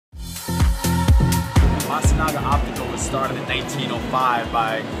Masunaga Optical was started in 1905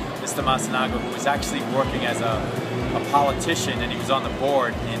 by Mr. Masunaga, who was actually working as a politician, and he was on the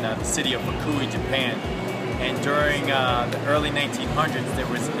board in the city of Fukui, Japan. And during the early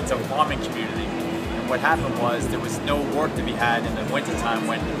 1900s, it's a farming community. And what happened was there was no work to be had in the wintertime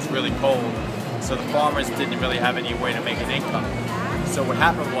when it was really cold. So the farmers didn't really have any way to make an income. So what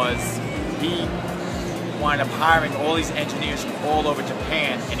happened was he wound up hiring all these engineers from all over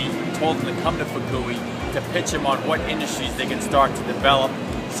Japan, and he told them to come to Fukui to pitch him on what industries they can start to develop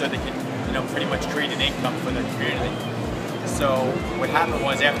so they can, pretty much create an income for their community. So what happened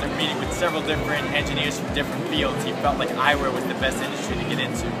was, after meeting with several different engineers from different fields, he felt like eyewear was the best industry to get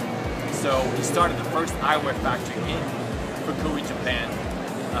into. So he started the first eyewear factory in Fukui, Japan,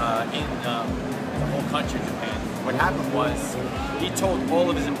 in the whole country of Japan. What happened was, he told all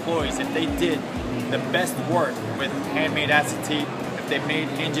of his employees if they did the best work with handmade acetate, if they made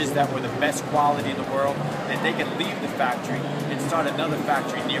hinges that were the best quality in the world, then they could leave the factory and start another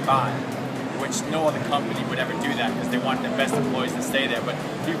factory nearby, which no other company would ever do that because they wanted the best employees to stay there. But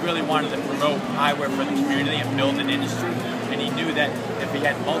he really wanted to promote eyewear for the community and build an industry, and he knew that if he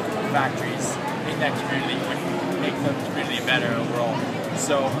had multiple factories in that community, it would make the community better overall.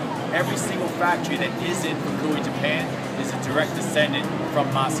 So every single factory that is in Fukui, Japan is a direct descendant from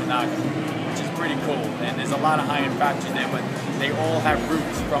Masunaga, which is pretty cool. And there's a lot of high-end factories there, but they all have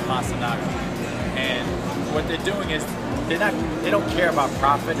roots from Masunaga. And what they're doing is they don't care about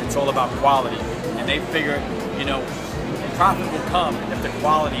profit, it's all about quality. And they figure, profit will come if the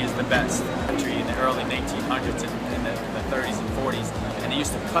quality is the best. In the early 1900s and in the 30s and 40s, and they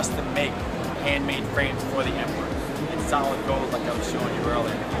used to custom make handmade frames for the emperor in solid gold, like I was showing you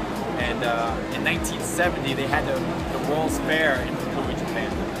earlier. And in 1970, they had the World's Fair in Fukui,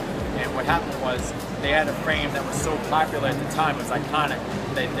 Japan. And what happened was, they had a frame that was so popular at the time, it was iconic.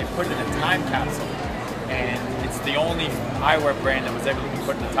 They put it in a time capsule. And it's the only eyewear brand that was able to be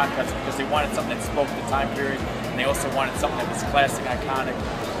put in a time capsule because they wanted something that spoke the time period, and they also wanted something that was classic, iconic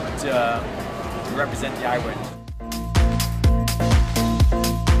to represent the eyewear.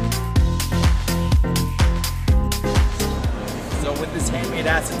 So with this handmade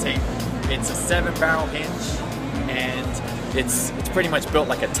acetate, it's a 7-barrel hinge, and it's pretty much built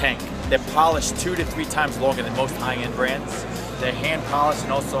like a tank. They're polished 2 to 3 times longer than most high-end brands. They're hand polished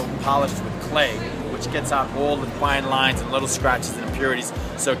and also polished with clay, which gets out all the fine lines and little scratches and impurities,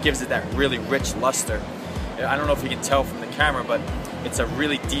 so it gives it that really rich luster. I don't know if you can tell from the camera, but it's a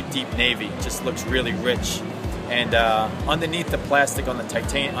really deep navy. It just looks really rich. And underneath the plastic on the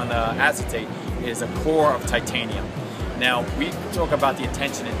acetate is a core of titanium. Now, we talk about the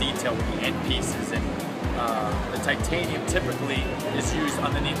attention to detail with the end pieces, and the titanium typically is used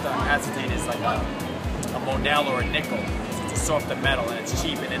underneath the acetate as like a Monel or a nickel. It's a softer metal, and it's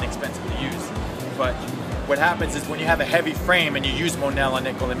cheap and inexpensive to use. But what happens is, when you have a heavy frame and you use Monel or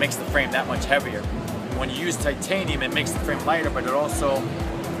nickel, it makes the frame that much heavier. When you use titanium, it makes the frame lighter, but it also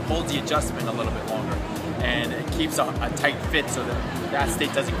holds the adjustment a little bit longer. And it keeps a tight fit so that the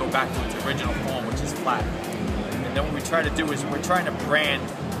acetate doesn't go back to its original form, which is flat. And then what we try to do is, we're trying to brand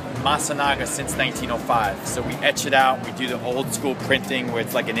Masunaga since 1905. So we etch it out, we do the old school printing where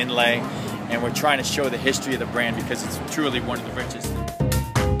it's like an inlay, and we're trying to show the history of the brand because it's truly one of the richest.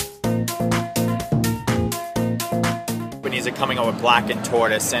 Companies are coming out with black and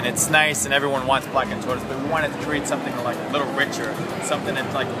tortoise, and it's nice and everyone wants black and tortoise, but we wanted to create something like a little richer, something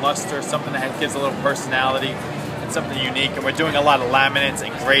that's like luster, something that gives a little personality, and something unique. And we're doing a lot of laminates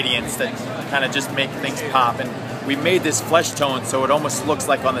and gradients that kind of just make things pop. And we made this flesh tone so it almost looks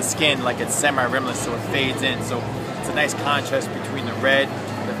like on the skin, like it's semi-rimless, so it fades in. So it's a nice contrast between the red,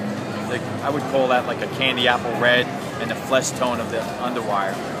 I would call that like a candy apple red, and the flesh tone of the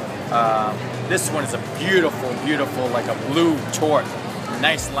underwire. This one is a beautiful, like a blue tort,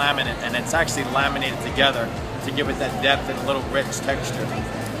 nice laminate, and it's actually laminated together to give it that depth and a little rich texture.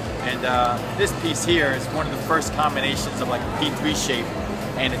 And this piece here is one of the first combinations of like a P3 shape,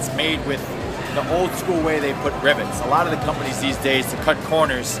 and it's made with the old school way they put rivets. A lot of the companies these days, to cut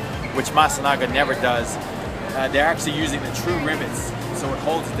corners, which Masunaga never does, they're actually using the true rivets, so it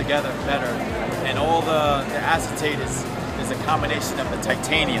holds it together better. And all the acetate is a combination of the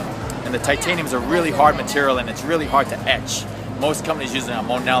titanium. And the titanium is a really hard material, and it's really hard to etch. Most companies use a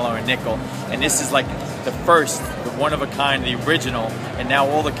Monel or a nickel, and this is like the first, the one-of-a-kind, the original, and now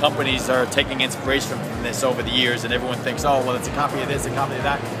all the companies are taking inspiration from this over the years, and everyone thinks, oh, well, it's a copy of this, a copy of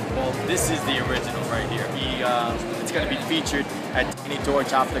that. Well, this is the original right here. It's going to be featured at Tiny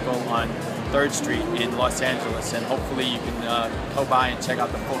Torch Optical on 3rd Street in Los Angeles, and hopefully you can go by and check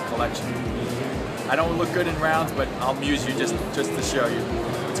out the full collection. I don't look good in rounds, but I'll amuse you just to show you.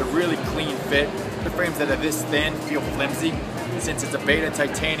 It's a really clean fit. The frames that are this thin feel flimsy. Since it's a beta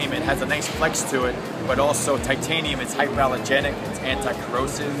titanium, it has a nice flex to it, but also titanium is hyperallergenic, it's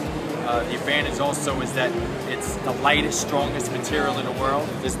anti-corrosive. The advantage also is that it's the lightest, strongest material in the world.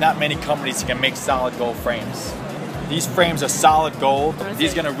 There's not many companies that can make solid gold frames. These frames are solid gold.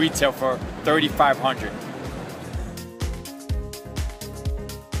 These are going to retail for $3,500.